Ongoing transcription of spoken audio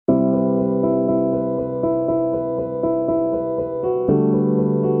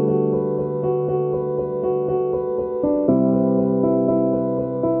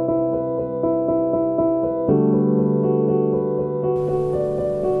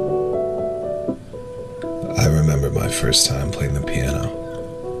my first time playing the piano.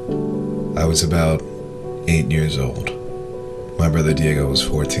 I was about 8 years old. My brother Diego was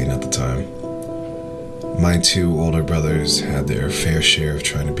 14 at the time. My two older brothers had their fair share of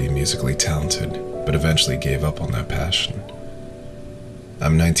trying to be musically talented, but eventually gave up on that passion.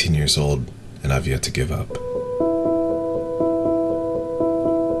 I'm 19 years old, and I've yet to give up.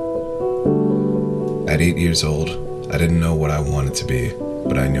 At 8 years old, I didn't know what I wanted to be,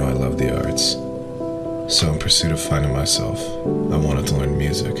 but I knew I loved the arts. So in pursuit of finding myself, I wanted to learn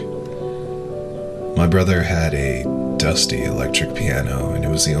music. My brother had a dusty electric piano, and it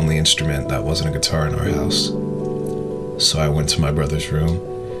was the only instrument that wasn't a guitar in our house. So I went to my brother's room,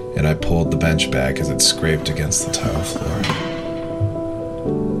 and I pulled the bench back as it scraped against the tile floor.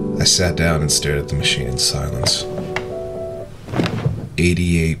 I sat down and stared at the machine in silence.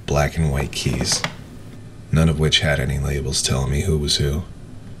 88 black and white keys, none of which had any labels telling me who was who.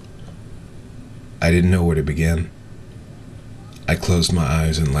 I didn't know where to begin. I closed my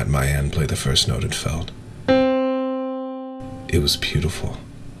eyes and let my hand play the first note it felt. It was beautiful.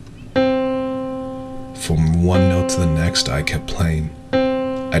 From one note to the next, I kept playing.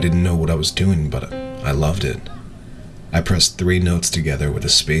 I didn't know what I was doing, but I loved it. I pressed 3 notes together with a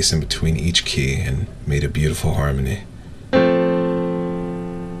space in between each key and made a beautiful harmony.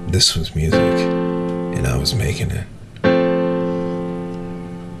 This was music, and I was making it.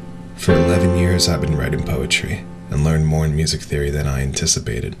 For 11 years, I've been writing poetry and learned more in music theory than I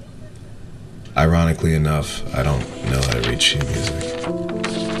anticipated. Ironically enough, I don't know how to read sheet music.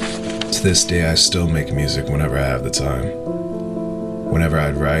 To this day, I still make music whenever I have the time. Whenever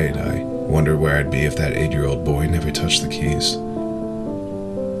I'd write, I wondered where I'd be if that 8-year-old boy never touched the keys.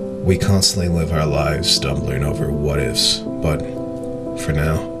 We constantly live our lives stumbling over what-ifs, but for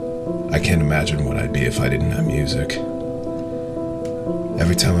now, I can't imagine what I'd be if I didn't have music.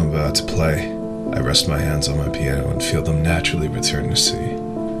 Every time I'm about to play, I rest my hands on my piano and feel them naturally return to C.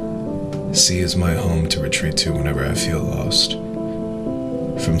 C is my home to retreat to whenever I feel lost.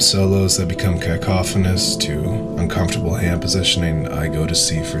 From solos that become cacophonous to uncomfortable hand positioning, I go to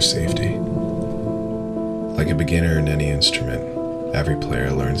C for safety. Like a beginner in any instrument, every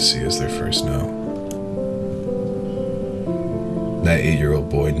player learns C as their first note. That 8-year-old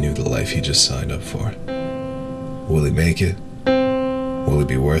boy knew the life he just signed up for. Will he make it? Will it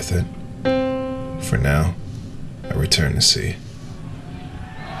be worth it? For now, I return to C.